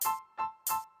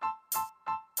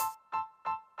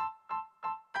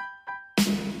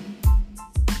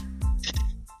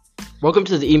Welcome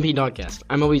to the EMP Dogcast.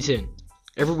 I'm OB10.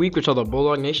 Every week we tell the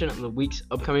Bulldog Nation of the week's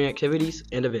upcoming activities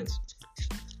and events.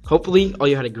 Hopefully, all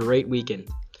you had a great weekend.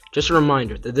 Just a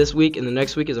reminder that this week and the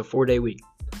next week is a 4-day week.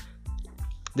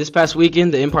 This past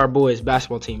weekend, the Empire Boys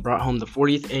basketball team brought home the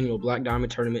 40th annual Black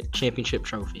Diamond Tournament Championship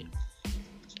Trophy.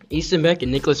 Easton Beck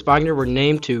and Nicholas Spagner were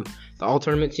named to the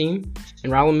All-Tournament team,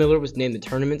 and Rylan Miller was named the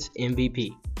tournament's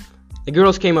MVP. The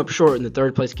girls came up short in the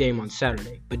third-place game on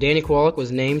Saturday, but Danny Kowalik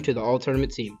was named to the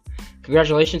All-Tournament team.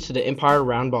 Congratulations to the Empire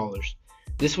Round Ballers.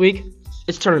 This week,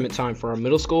 it's tournament time for our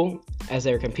middle school as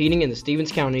they are competing in the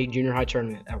Stevens County Junior High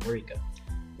Tournament at Waurika.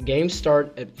 Games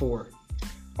start at 4.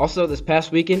 Also, this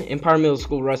past weekend, Empire Middle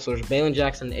School wrestlers Baylon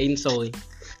Jackson and Aiden Sully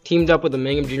teamed up with the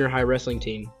Mangum Junior High wrestling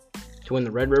team to win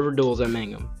the Red River Duels at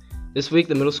Mangum. This week,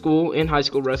 the middle school and high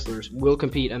school wrestlers will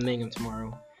compete at Mangum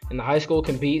tomorrow, and the high school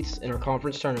competes in our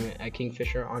conference tournament at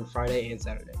Kingfisher on Friday and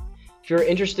Saturday. If you're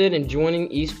interested in joining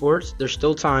esports, there's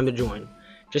still time to join.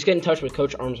 Just get in touch with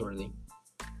Coach Armsworthy.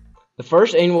 The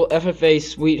first annual FFA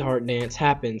Sweetheart Dance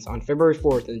happens on February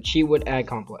 4th in the Cheatwood Ag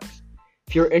Complex.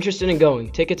 If you're interested in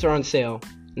going, tickets are on sale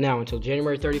now until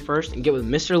January 31st, and get with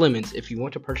Mr. Lemons if you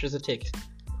want to purchase a ticket.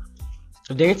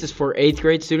 The dance is for 8th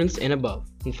grade students and above.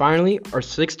 And finally, our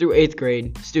 6th through 8th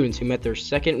grade students who met their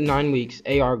second 9 weeks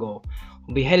AR goal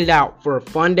will be headed out for a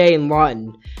fun day in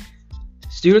Lawton.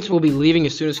 Students will be leaving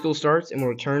as soon as school starts and will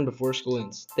return before school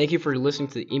ends. Thank you for listening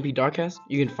to the EMP Dogcast.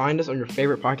 You can find us on your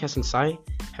favorite podcasting site.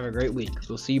 Have a great week.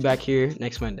 We'll see you back here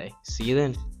next Monday. See you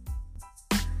then.